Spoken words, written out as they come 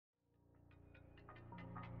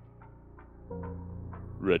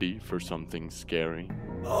Ready for something scary?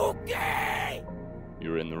 Okay!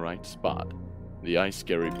 You're in the right spot. The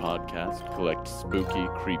iScary podcast collects spooky,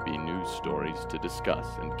 creepy news stories to discuss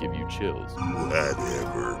and give you chills.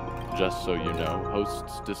 Whatever. Just so you know,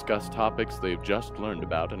 hosts discuss topics they've just learned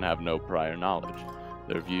about and have no prior knowledge.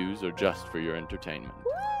 Their views are just for your entertainment.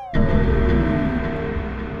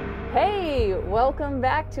 Hey, welcome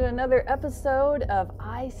back to another episode of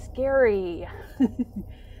iScary.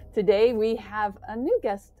 Today we have a new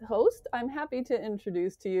guest host. I'm happy to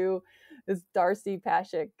introduce to you is Darcy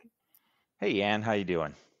Pashik. Hey, Ann, how you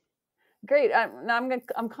doing? Great.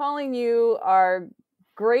 I'm calling you our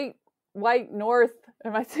Great White North.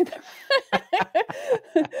 Am I saying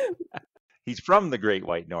that? He's from the Great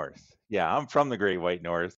White North. Yeah, I'm from the Great White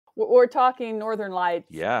North. We're talking Northern Lights.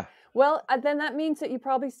 Yeah. Well, then that means that you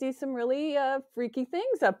probably see some really freaky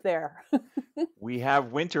things up there. We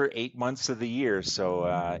have winter 8 months of the year, so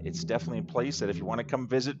it's definitely a place that if you want to come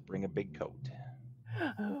visit, bring a big coat.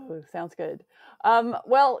 Oh, sounds good.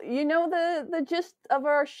 Well, you know, the gist of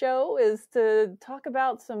our show is to talk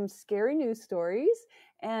about some scary news stories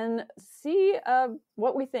and see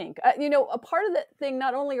what we think. A part of the thing,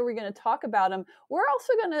 not only are we going to talk about them, we're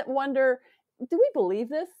also going to wonder, do we believe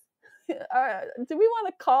this? Do we want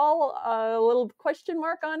to call a little question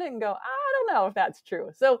mark on it and go, I don't know if that's true.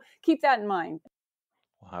 So keep that in mind.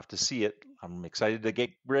 We'll have to see it. I'm excited to get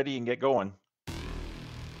ready and get going.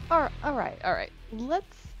 All right.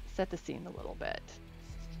 Let's set the scene a little bit.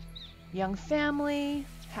 Young family,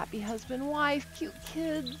 happy husband, wife, cute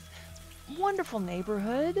kids, wonderful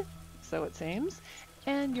neighborhood, so it seems,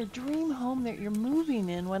 and your dream home that you're moving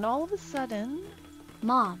in when all of a sudden...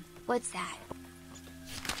 Mom, what's that?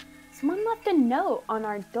 Someone left a note on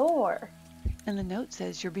our door. And the note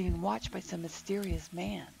says you're being watched by some mysterious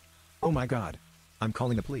man. Oh my God, I'm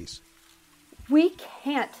calling the police. We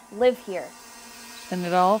can't live here. And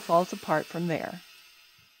it all falls apart from there.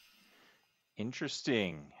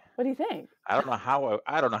 Interesting. What do you think? I don't know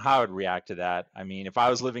how I'd react to that. I mean, if I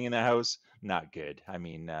was living in the house, not good. I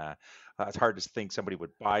mean, it's hard to think somebody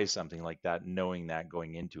would buy something like that, knowing that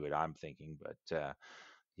going into it. I'm thinking, but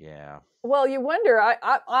yeah. Well, you wonder.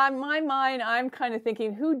 On my mind, I'm kind of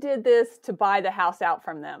thinking, who did this to buy the house out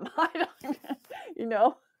from them? I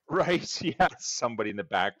don't, Right. Yeah. Somebody in the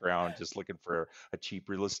background just looking for a cheap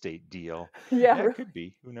real estate deal. Yeah, It could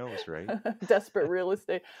be. Who knows, right? Desperate real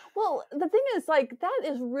estate. Well, the thing is, like, that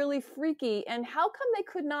is really freaky. And how come they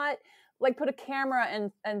could not, like, put a camera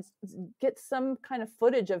and get some kind of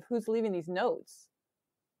footage of who's leaving these notes?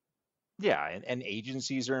 Yeah, and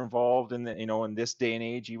agencies are involved in in this day and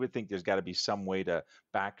age. You would think there's got to be some way to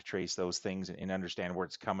back trace those things and understand where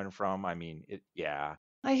it's coming from. I mean, yeah.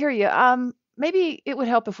 I hear you. Maybe it would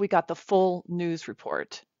help if we got the full news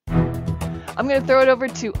report. I'm going to throw it over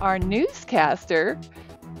to our newscaster,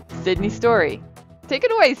 Sydney Story. Take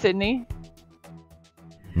it away, Sydney.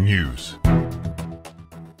 News.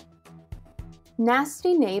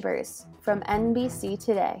 Nasty Neighbors from NBC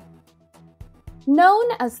Today. Known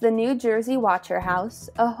as the New Jersey Watcher House,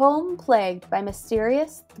 a home plagued by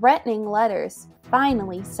mysterious, threatening letters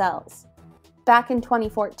finally sells. Back in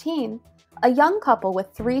 2014, a young couple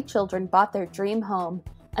with 3 children bought their dream home,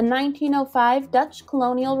 a 1905 Dutch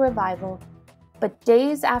colonial revival. But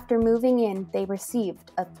days after moving in, they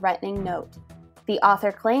received a threatening note. The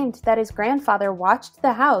author claimed that his grandfather watched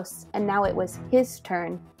the house, and now it was his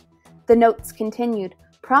turn. The notes continued,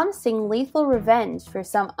 promising lethal revenge for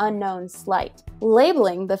some unknown slight,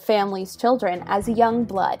 labeling the family's children as young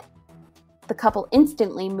blood. The couple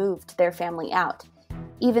instantly moved their family out.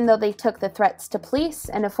 Even though they took the threats to police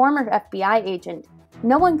and a former FBI agent,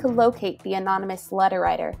 no one could locate the anonymous letter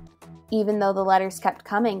writer. Even though the letters kept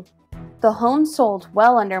coming, the home sold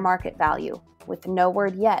well under market value, with no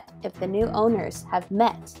word yet if the new owners have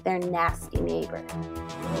met their nasty neighbor.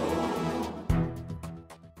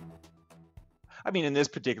 I mean, in this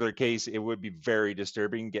particular case, it would be very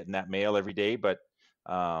disturbing getting that mail every day, but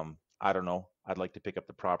I don't know. I'd like to pick up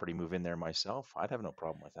the property, move in there myself. I'd have no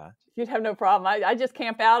problem with that. You'd have no problem. I just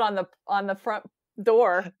camp out on the front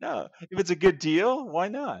door. No, if it's a good deal, why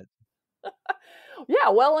not? Yeah,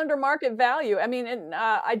 well under market value. I mean, and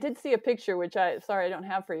I did see a picture, which I don't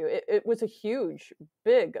have for you. It was a huge,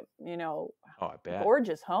 big, Oh, I bet.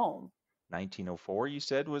 gorgeous home. 1904, you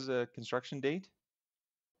said, was a construction date?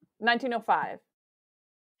 1905.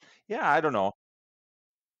 Yeah, I don't know.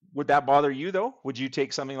 Would that bother you, though? Would you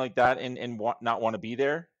take something like that and not want to be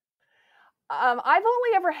there? I've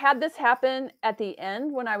only ever had this happen at the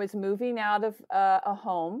end when I was moving out of a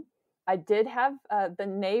home. I did have the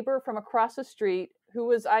neighbor from across the street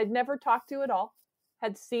who I'd never talked to at all,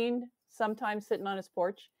 had seen sometimes sitting on his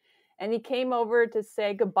porch. and he came over to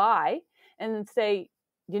say goodbye and say,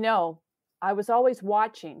 you know, I was always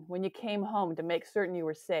watching when you came home to make certain you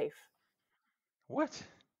were safe. What?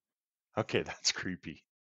 Okay, that's creepy.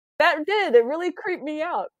 That did. It really creeped me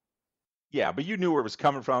out. Yeah, but you knew where it was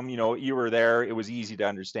coming from. You were there. It was easy to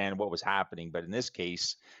understand what was happening. But in this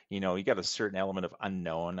case, you got a certain element of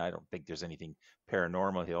unknown. I don't think there's anything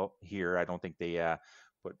paranormal here. I don't think they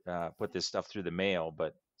put this stuff through the mail,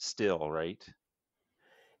 but still, right?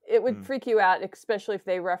 It would Hmm. freak you out, especially if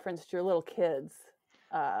they referenced your little kids.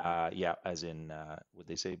 Yeah, as in, would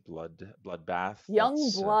they say bloodbath? Young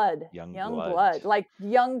That's blood. young Young blood. blood. Like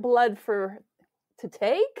young blood to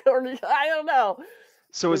take? Or I don't know.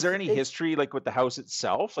 So is there It's any history like with the house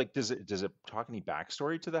itself? Like does it talk any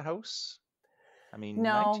backstory to the house? I mean,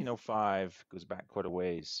 no. 1905 goes back quite a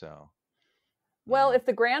ways, so Well, yeah. if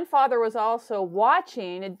the grandfather was also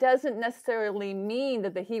watching, it doesn't necessarily mean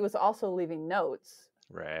that he was also leaving notes.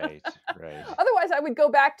 Right, right. Otherwise, I would go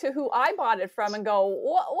back to who I bought it from and go,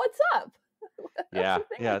 what's up? Yeah, the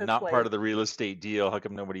thing yeah, with this not part place? of the real estate deal. How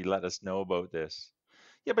come nobody let us know about this?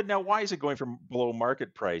 Yeah, but now why is it going from below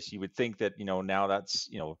market price? You would think that, now that's,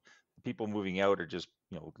 people moving out are just,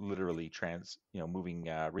 literally moving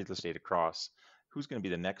real estate across. Who's going to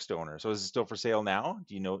be the next owner? So is it still for sale now?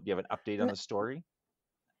 Do you have an update on the story?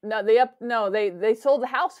 No, they sold the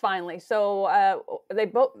house finally. So they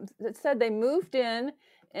both said they moved in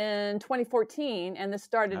 2014, and this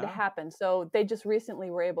started to Ah. happen. So they just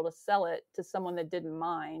recently were able to sell it to someone that didn't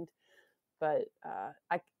mind. But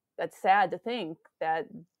that's sad to think that.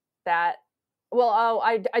 Well,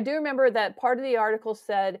 I do remember that part of the article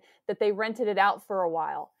said that they rented it out for a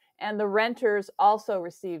while, and the renters also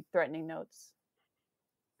received threatening notes.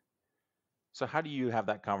 So how do you have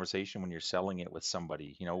that conversation when you're selling it with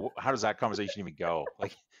somebody? How does that conversation even go?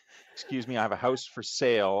 Like, excuse me, I have a house for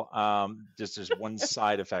sale. Just there's one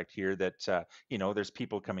side effect here that there's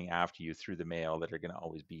people coming after you through the mail that are going to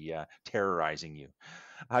always be terrorizing you.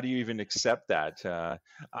 How do you even accept that?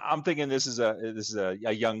 I'm thinking this is a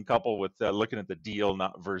young couple with looking at the deal,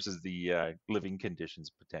 not versus the living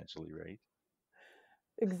conditions potentially, right?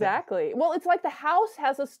 Exactly. Well, it's like the house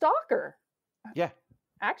has a stalker, Yeah,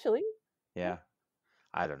 actually. yeah.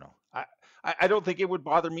 I don't know. I don't think it would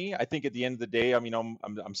bother me. I think at the end of the day, I mean,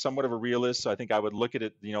 I'm somewhat of a realist, so I think I would look at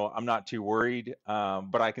it. I'm not too worried,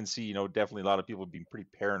 but I can see, definitely a lot of people being pretty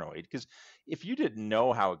paranoid because if you didn't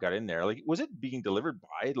know how it got in there, like, was it being delivered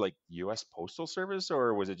by like U.S. Postal Service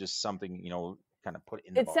or was it just something, kind of put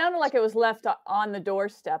in the It sounded box? like it was left on the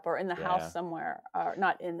doorstep or in the house Yeah. somewhere, or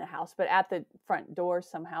not in the house, but at the front door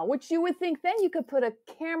somehow, which you would think then you could put a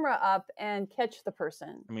camera up and catch the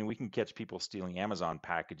person. I mean, we can catch people stealing Amazon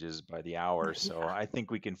packages by the hour, so Yeah. I think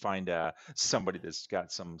we can find somebody that's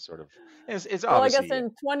got some sort of. It's Well, I guess obviously.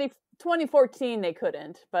 in 2014 they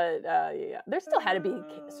couldn't, but yeah, there still had to be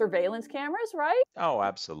surveillance cameras, right? Oh,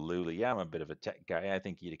 absolutely. Yeah, I'm a bit of a tech guy. I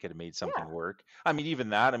think you could have made something Yeah. work. I mean, even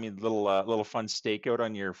that. I mean, little fun stakeout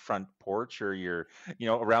on your front porch or your,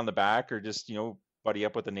 around the back, or just buddy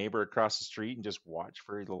up with a neighbor across the street and just watch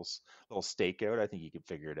for a little stakeout. I think you could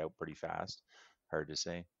figure it out pretty fast. Hard to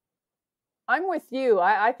say. I'm with you.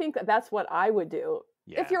 I think that's what I would do.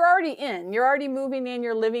 Yeah. If you're already moving in,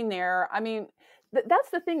 you're living there. I mean, that's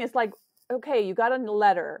the thing is like, okay, you got a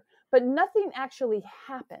letter, but nothing actually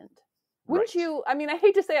happened. Wouldn't Right. you? I mean, I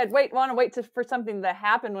hate to say I'd want to wait for something to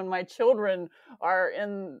happen when my children are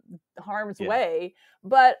in harm's Yeah. way,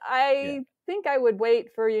 but Yeah. I think I would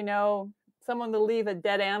wait for, someone to leave a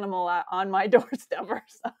dead animal on my doorstep or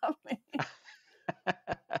something.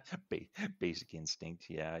 Basic instinct.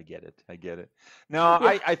 Yeah, I get it. I get it. No,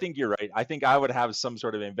 Yeah. I think you're right. I think I would have some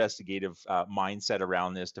sort of investigative mindset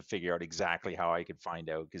around this to figure out exactly how I could find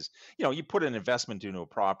out. Because you put an investment into a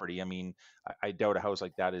property. I mean, I doubt a house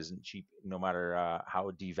like that isn't cheap, no matter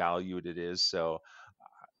how devalued it is. So,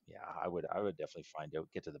 yeah, I would definitely find out,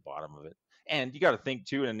 get to the bottom of it. And you got to think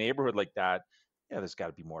too, in a neighborhood like that, yeah, there's got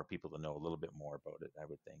to be more people to know a little bit more about it, I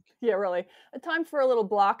would think. Yeah, really. A time for a little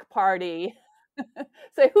block party.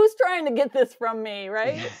 Say, who's trying to get this from me,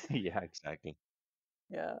 right? Yeah, exactly.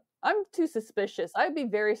 Yeah. I'm too suspicious. I'd be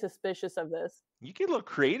very suspicious of this. You get a little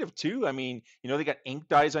creative too. I mean, they got ink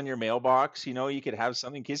dyes on your mailbox. You could have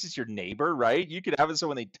something in case it's your neighbor, right? You could have it so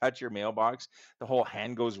when they touch your mailbox, the whole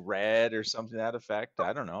hand goes red or something to that effect.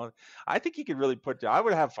 I don't know. I think you could really I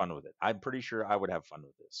would have fun with it. I'm pretty sure I would have fun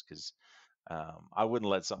with this because I wouldn't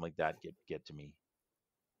let something like that get to me.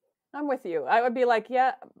 I'm with you. I would be like,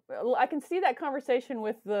 yeah, I can see that conversation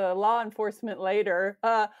with the law enforcement later.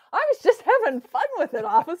 I was just having fun with it,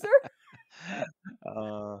 officer.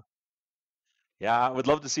 Uh, yeah, I would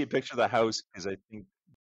love to see a picture of the house because I think